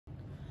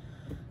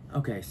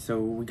Okay, so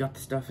we got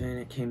the stuff in,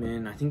 it came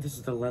in. I think this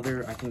is the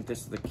leather, I think this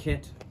is the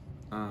kit.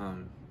 I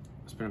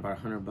spent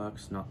about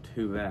 $100, not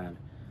too bad.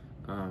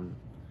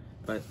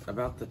 But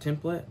about the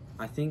template,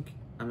 I think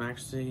I'm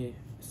actually,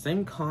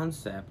 same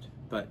concept,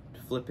 but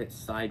flip it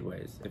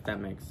sideways, if that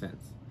makes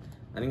sense.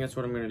 I think that's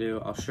what I'm gonna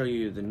do. I'll show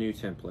you the new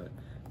template,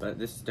 but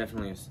this is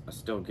definitely a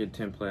still good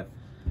template.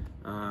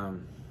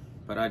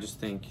 But I just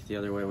think the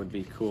other way would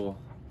be cool,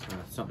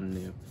 something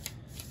new.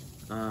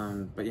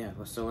 But yeah,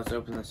 let's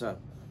open this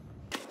up.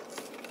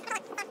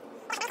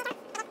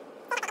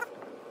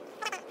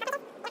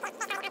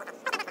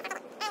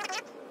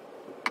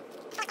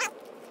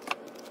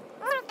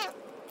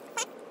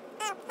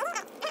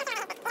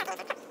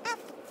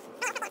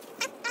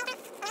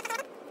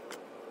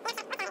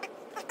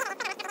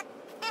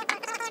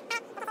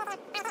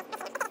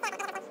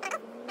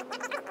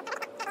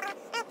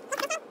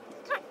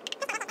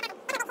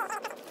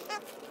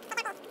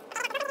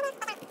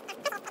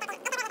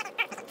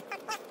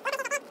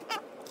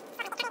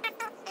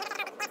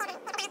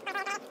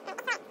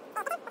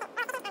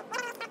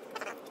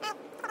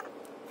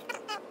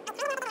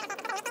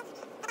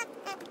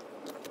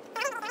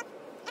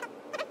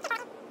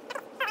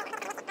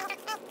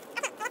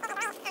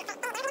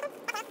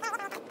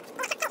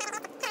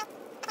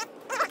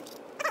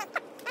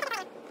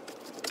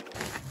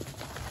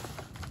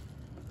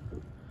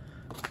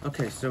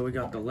 Okay, so we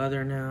got the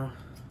leather now.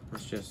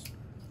 Let's just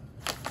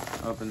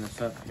open this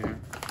up here.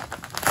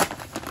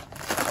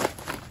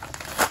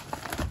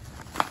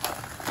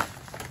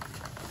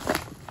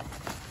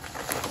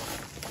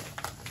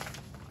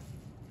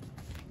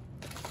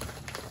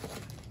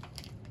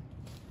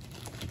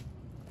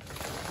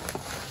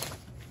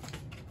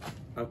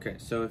 Okay,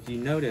 so if you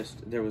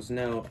noticed, there was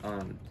no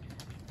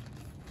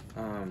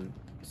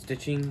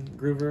stitching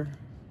groover.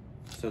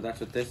 So that's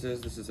what this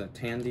is. This is a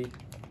Tandy.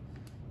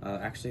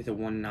 Actually, the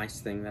one nice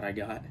thing that I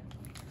got,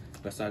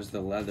 besides the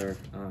leather,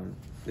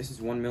 this is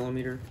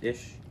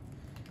 1mm-ish.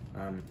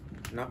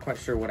 Not quite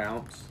sure what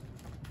ounce,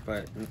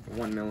 but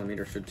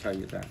 1mm should tell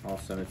you that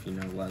also if you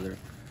know leather.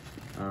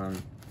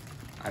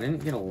 I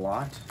didn't get a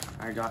lot.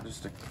 I got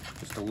just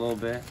a little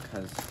bit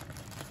because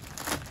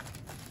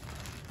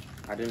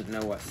I didn't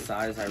know what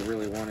size I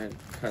really wanted,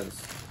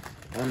 because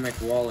I want to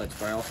make wallets,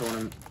 but I also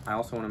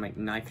want to make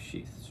knife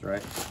sheaths,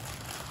 right?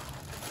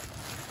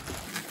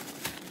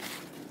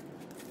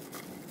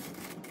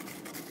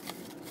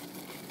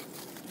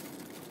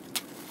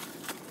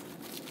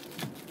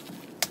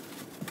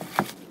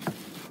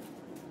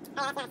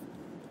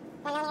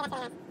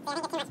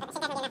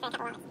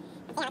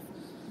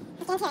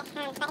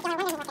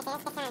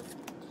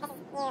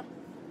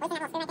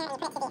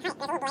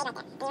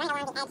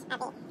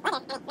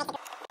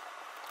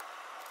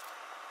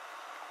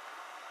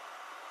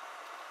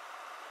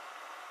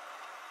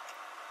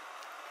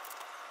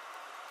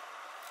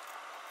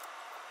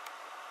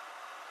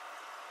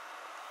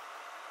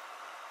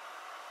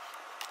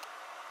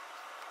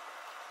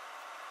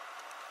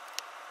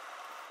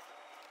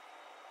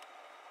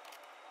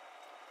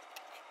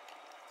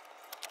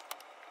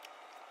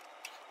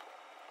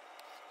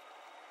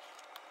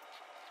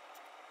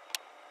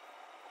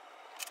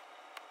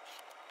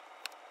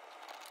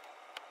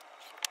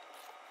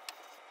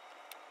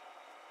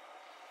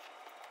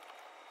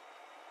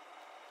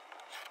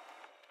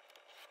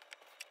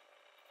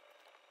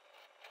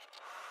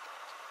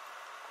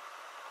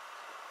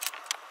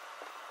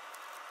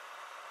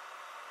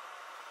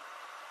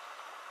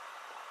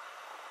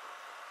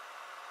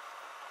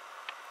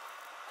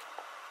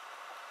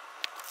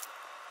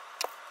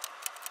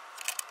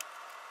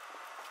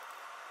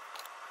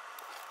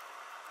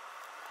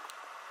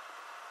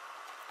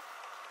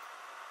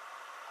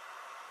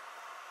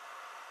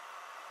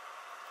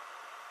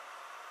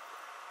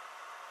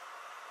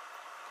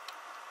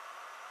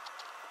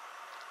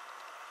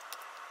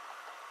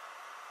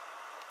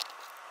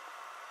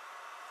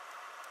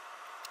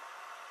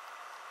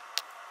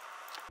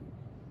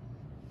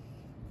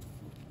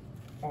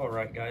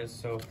 Alright guys,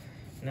 so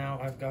now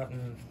I've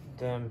gotten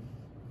them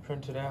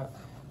printed out,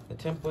 the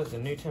template, the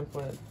new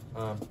template,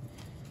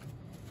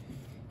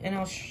 and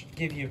I'll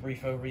give you a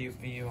brief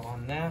overview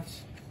on that.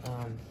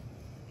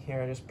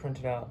 Here I just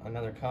printed out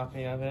another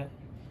copy of it,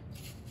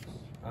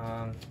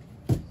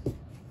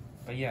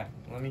 but yeah,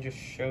 let me just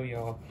show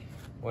y'all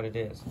what it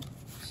is.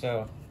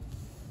 So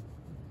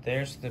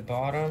there's the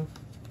bottom,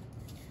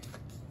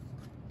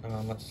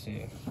 let's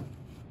see,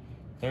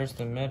 there's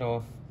the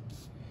middle,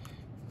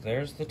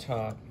 there's the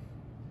top,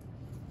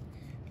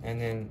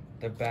 and then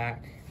the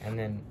back, and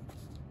then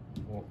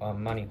a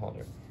money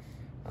holder.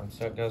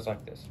 So it goes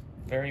like this.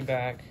 Very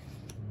back,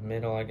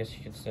 middle, I guess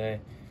you could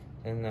say,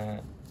 then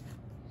that,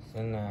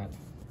 then that,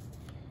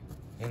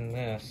 then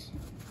this,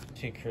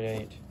 to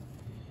create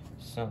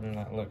something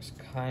that looks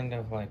kind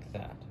of like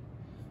that.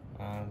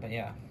 But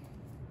yeah,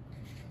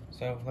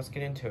 so let's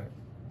get into it.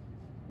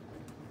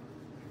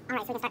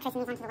 Alright, so we're going to start tracing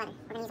these onto the leather.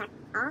 We're going to use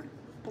our awl and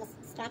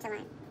just stretch a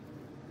line.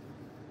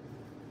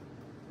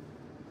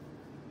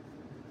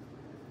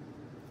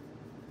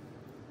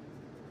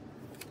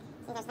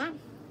 See, there's that. Now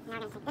we're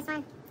going to take this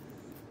one,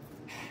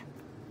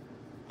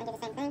 I do the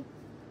same thing.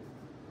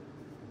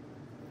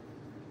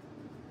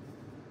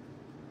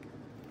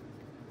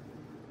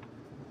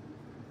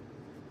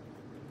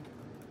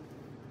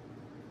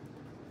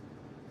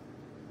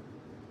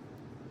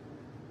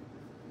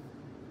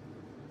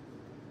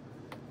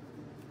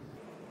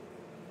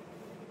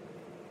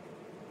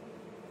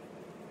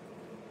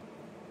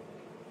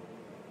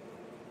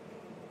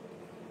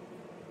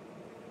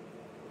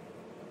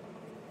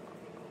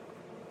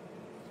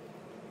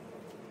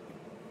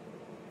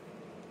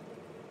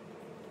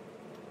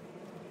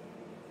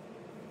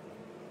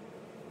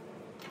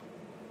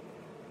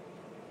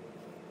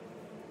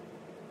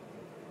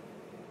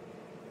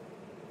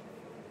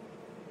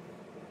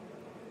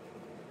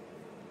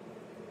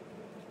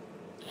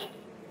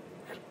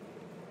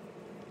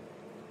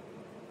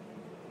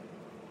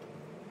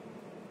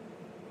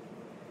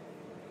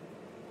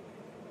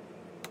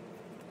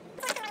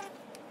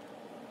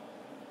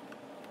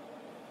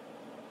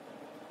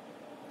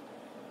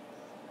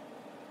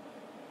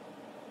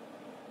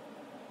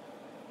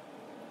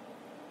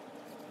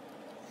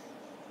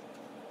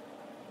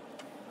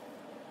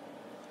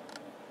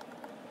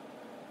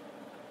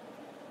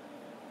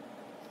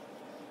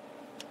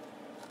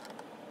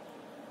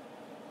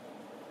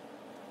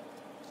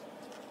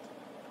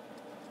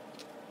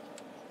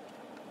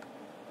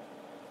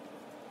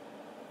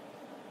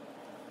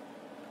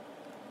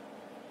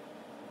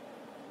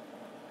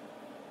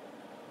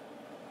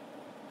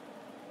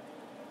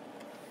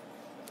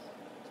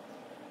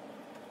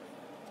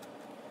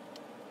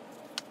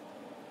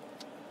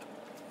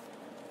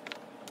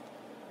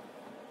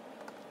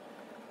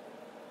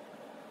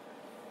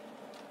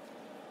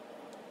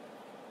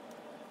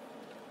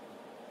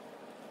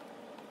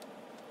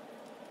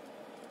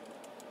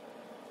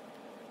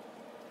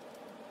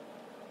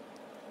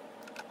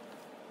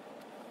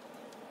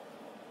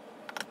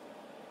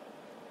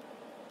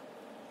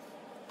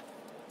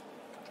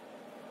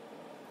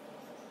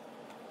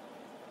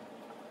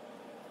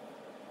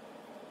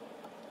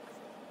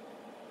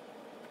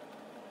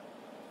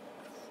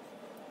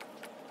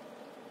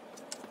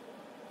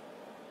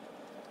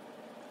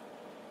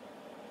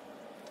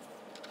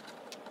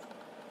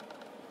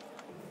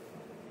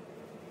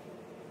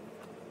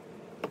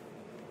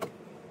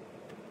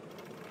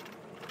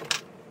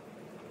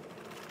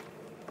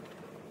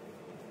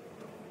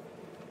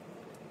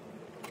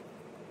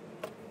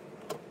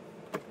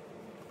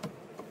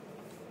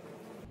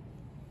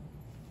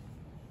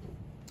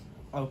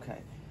 Okay,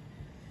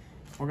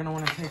 we're gonna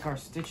want to take our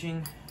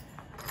stitching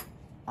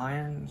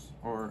irons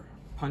or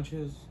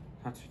punches,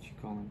 that's what you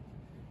call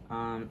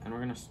them, and we're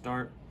gonna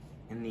start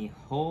in the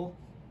hole.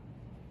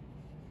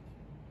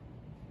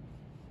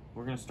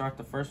 We're gonna start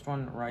the first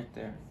one right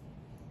there.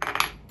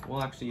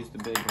 We'll actually use the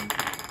big one.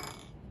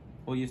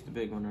 We'll use the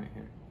big one right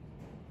here.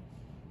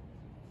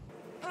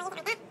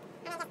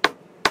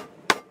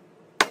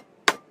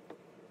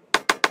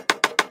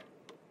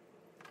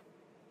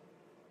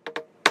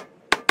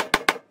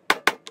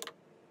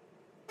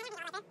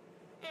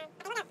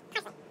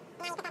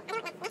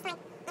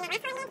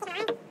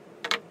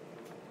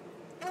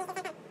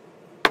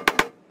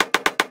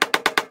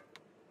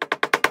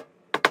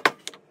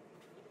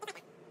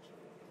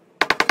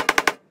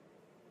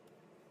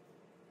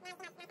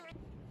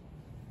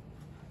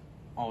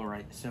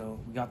 Alright, so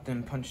we got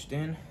them punched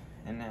in,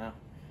 and now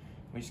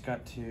we just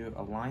got to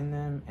align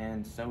them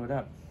and sew it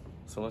up.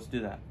 So let's do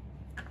that.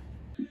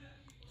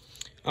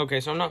 Okay,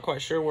 so I'm not quite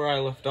sure where I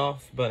left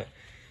off, but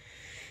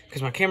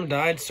because my camera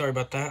died, sorry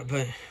about that,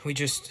 but we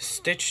just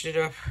stitched it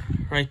up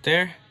right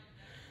there,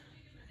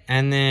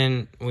 and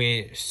then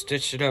we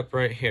stitched it up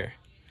right here.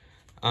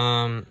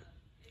 I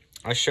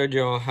showed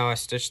y'all how I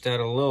stitched that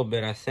a little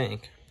bit, I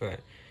think, but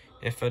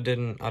if I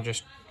didn't, I'll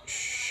just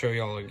show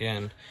y'all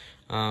again.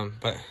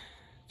 But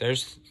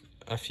there's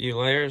a few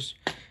layers,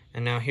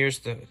 and now here's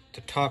the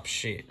top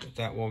sheet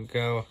that will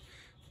go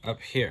up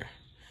here.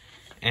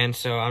 And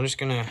so I'm just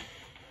gonna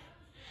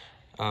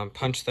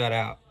punch that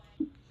out.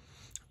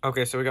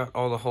 Okay, so we got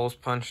all the holes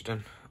punched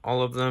in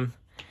all of them.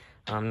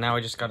 Now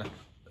we just gotta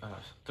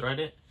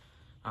thread it.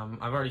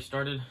 I've already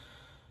started.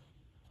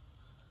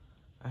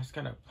 I just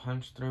gotta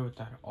punch through with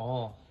that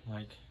awl,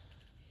 like,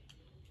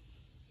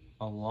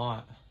 a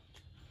lot,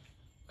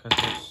 because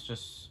there's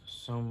just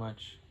so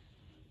much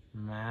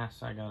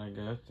mass I gotta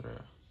go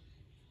through.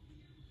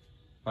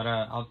 But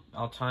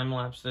I'll time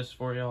lapse this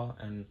for y'all,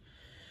 and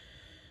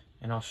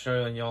I'll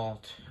show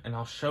y'all, and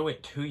I'll show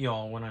it to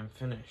y'all when I'm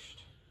finished.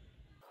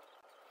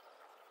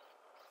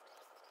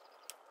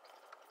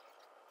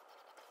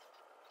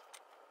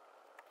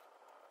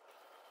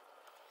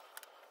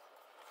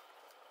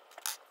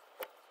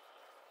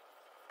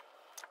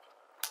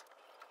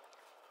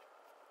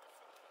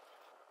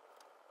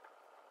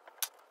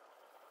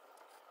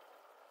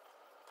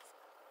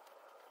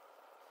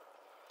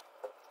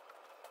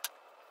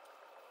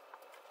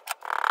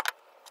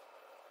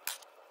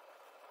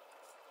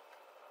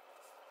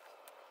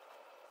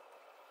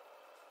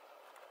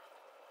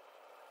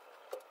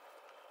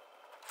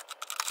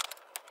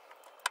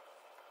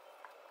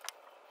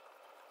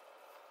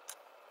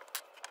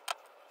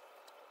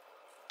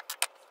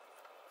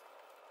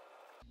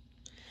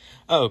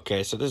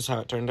 Okay, so this is how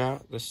it turned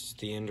out. This is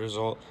the end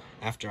result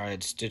after I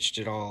had stitched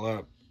it all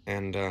up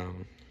and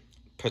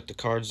put the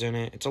cards in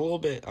it. It's a little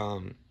bit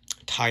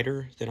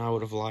tighter than I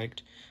would have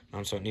liked,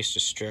 so it needs to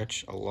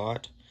stretch a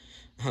lot.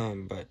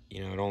 But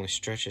you know, it only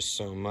stretches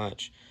so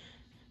much.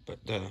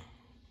 But the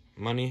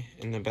money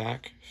in the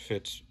back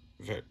fits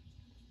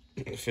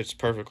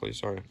perfectly.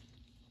 Sorry,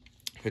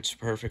 fits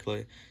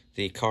perfectly.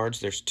 The cards,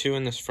 there's 2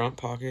 in this front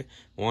pocket,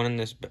 1 in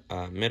this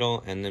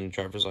middle, and then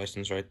driver's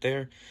license right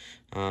there.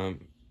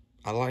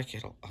 I like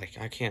it. Like,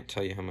 I can't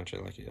tell you how much I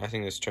like it. I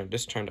think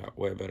this turned out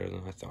way better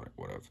than I thought it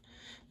would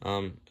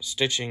have.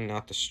 Stitching,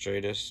 not the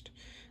straightest,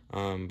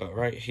 but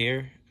right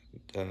here,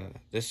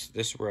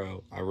 this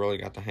row, I really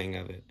got the hang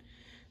of it.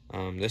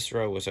 This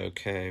row was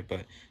okay,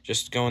 but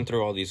just going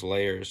through all these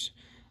layers,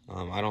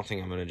 I don't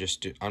think I'm gonna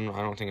I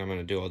don't think I'm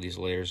gonna do all these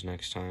layers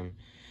next time.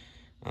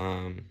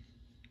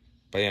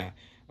 But yeah,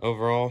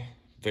 overall,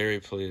 very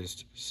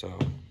pleased. So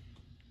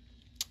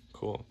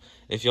cool.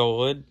 If y'all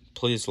would,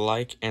 please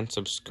like and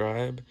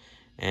subscribe,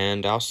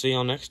 and I'll see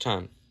y'all next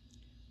time.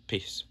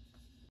 Peace.